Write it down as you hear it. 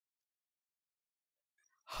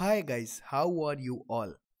Hi guys, how are you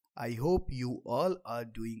all? I hope you all are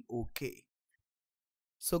doing okay.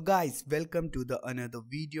 So guys, welcome to the another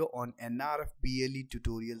video on NRF BLE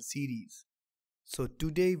tutorial series. So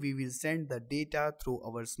today we will send the data through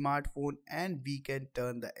our smartphone and we can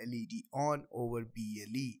turn the LED on over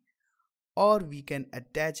BLE. Or we can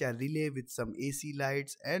attach a relay with some AC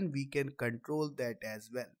lights and we can control that as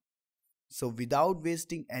well. So without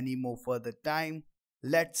wasting any more further time,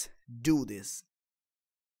 let's do this.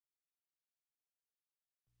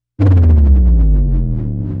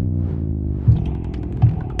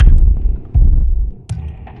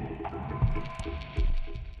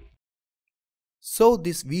 So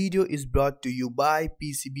this video is brought to you by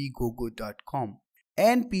PCBGogo.com,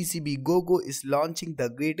 and PCBGogo is launching the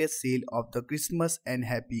greatest sale of the Christmas and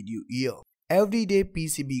Happy New Year. Every day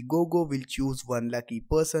PCBGogo will choose one lucky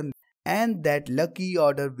person and that lucky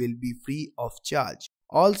order will be free of charge.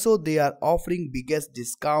 Also they are offering biggest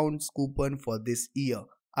discounts coupon for this year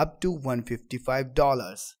up to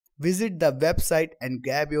 $155. Visit the website and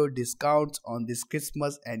grab your discounts on this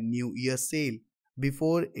Christmas and New Year sale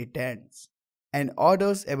before it ends. And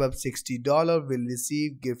orders above $60 will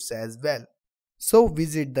receive gifts as well. So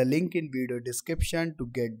visit the link in video description to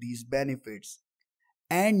get these benefits.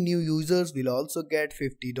 And new users will also get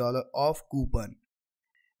 $50 off coupon.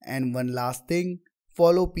 And one last thing,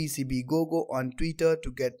 follow PCBGogo on Twitter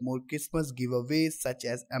to get more Christmas giveaways such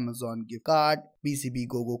as Amazon gift card,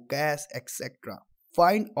 PCBGogo cash, etc.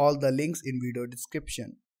 Find all the links in video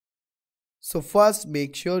description. So first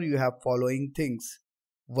make sure you have following things: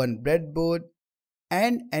 one breadboard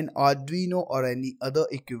and an Arduino or any other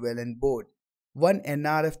equivalent board, one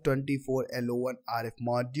NRF24L01 RF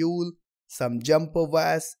module, some jumper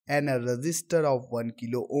wires and a resistor of 1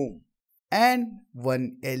 kilo ohm, and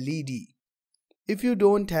one LED. If you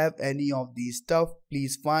don't have any of these stuff,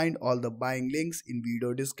 please find all the buying links in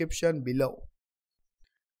video description below.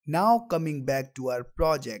 Now coming back to our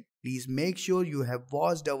project, please make sure you have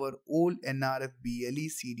watched our old NRF BLE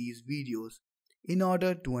series videos in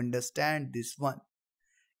order to understand this one.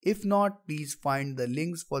 If not, please find the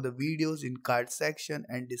links for the videos in card section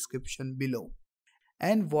and description below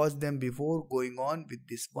and watch them before going on with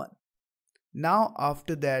this one. Now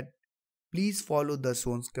after that, please follow the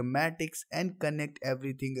shown schematics and connect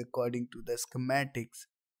everything according to the schematics.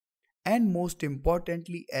 And most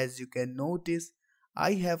importantly, as you can notice,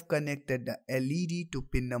 I have connected the LED to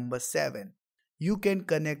pin number 7. You can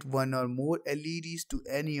connect one or more LEDs to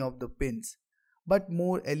any of the pins. But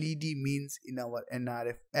more LED means in our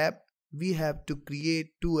NRF app, we have to create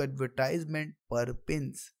 2 advertisements per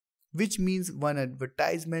pins, which means one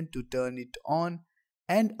advertisement to turn it on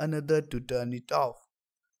and another to turn it off.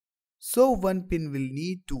 So one pin will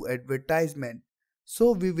need 2 advertisements.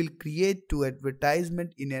 So we will create 2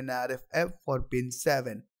 advertisements in NRF app for pin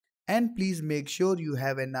 7. And please make sure you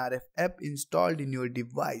have NRF app installed in your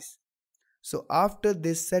device. So after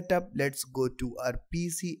this setup, let's go to our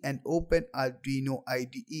PC and open Arduino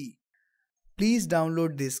IDE. Please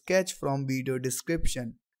download this sketch from video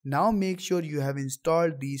description. Now make sure you have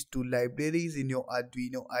installed these 2 libraries in your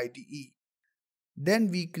Arduino IDE. Then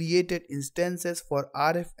we created instances for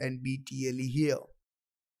RF and BTLE here.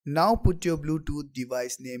 Now put your Bluetooth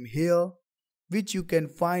device name here, which you can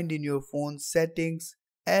find in your phone settings.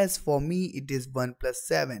 As for me, it is OnePlus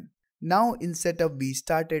 7. Now in setup we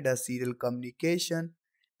started a serial communication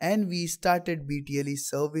and we started BTLE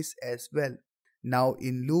service as well. Now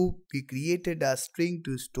in loop we created a string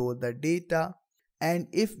to store the data, and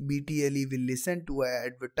if BTLE will listen to an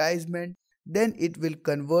advertisement, then it will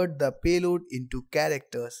convert the payload into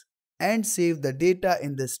characters and save the data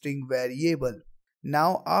in the string variable.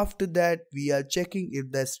 Now after that we are checking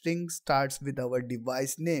if the string starts with our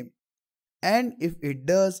device name. And if it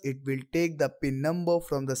does, it will take the pin number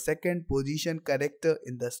from the second position character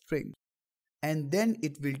in the string. And then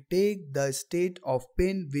it will take the state of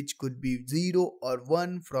pin, which could be 0 or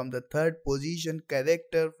 1 from the third position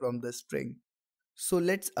character from the string. So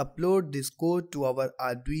let's upload this code to our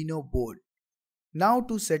Arduino board. Now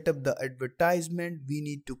to set up the advertisement, we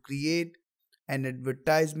need to create an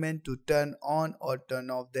advertisement to turn on or turn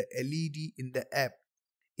off the LED in the app.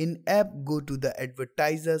 In app, go to the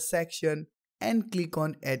advertiser section and click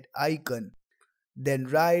on add icon. Then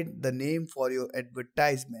write the name for your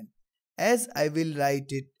advertisement, as I will write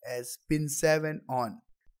it as pin 7 on.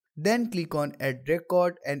 Then click on add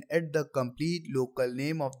record and add the complete local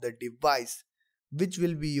name of the device, which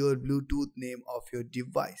will be your Bluetooth name of your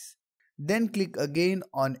device. Then click again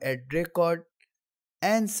on add record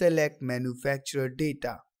and select manufacturer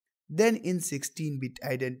data. Then in 16-bit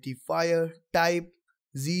identifier type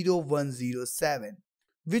 0107.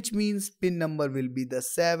 which means pin number will be the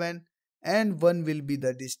 7 and 1 will be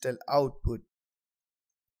the digital output.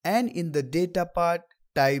 And in the data part,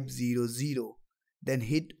 type 00. Then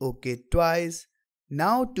hit OK twice.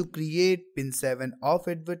 Now to create pin 7 of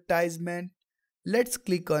advertisement, let's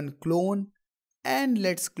click on clone and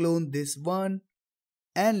let's clone this one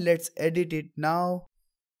and let's edit it now.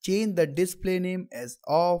 Change the display name as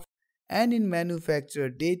off and in manufacturer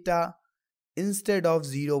data, instead of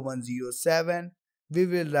 0107, we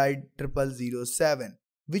will write 0007,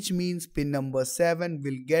 which means pin number 7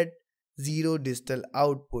 will get 0 digital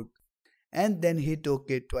output. And then hit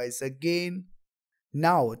OK twice again.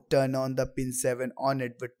 Now turn on the pin 7 on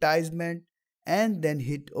advertisement and then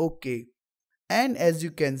hit OK. And as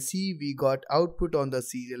you can see, we got output on the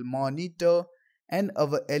serial monitor and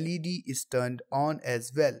our LED is turned on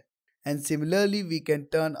as well. And similarly, we can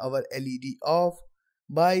turn our LED off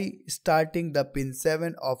by starting the pin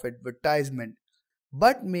 7 of advertisement.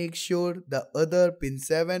 But make sure the other pin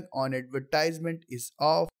 7 on advertisement is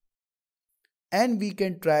off. And we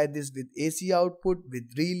can try this with AC output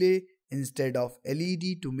with relay instead of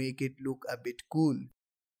LED to make it look a bit cool.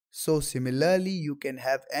 So similarly, you can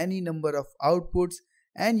have any number of outputs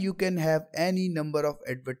and you can have any number of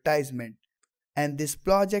advertisement. And this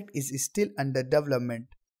project is still under development,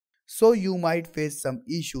 so you might face some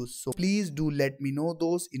issues. So please do let me know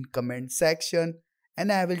those in comment section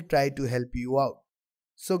and I will try to help you out.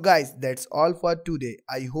 So guys, that's all for today.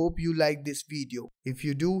 I hope you like this video. If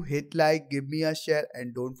you do, hit like, give me a share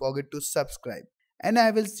and don't forget to subscribe. And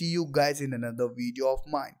I will see you guys in another video of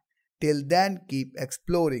mine. Till then, keep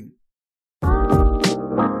exploring.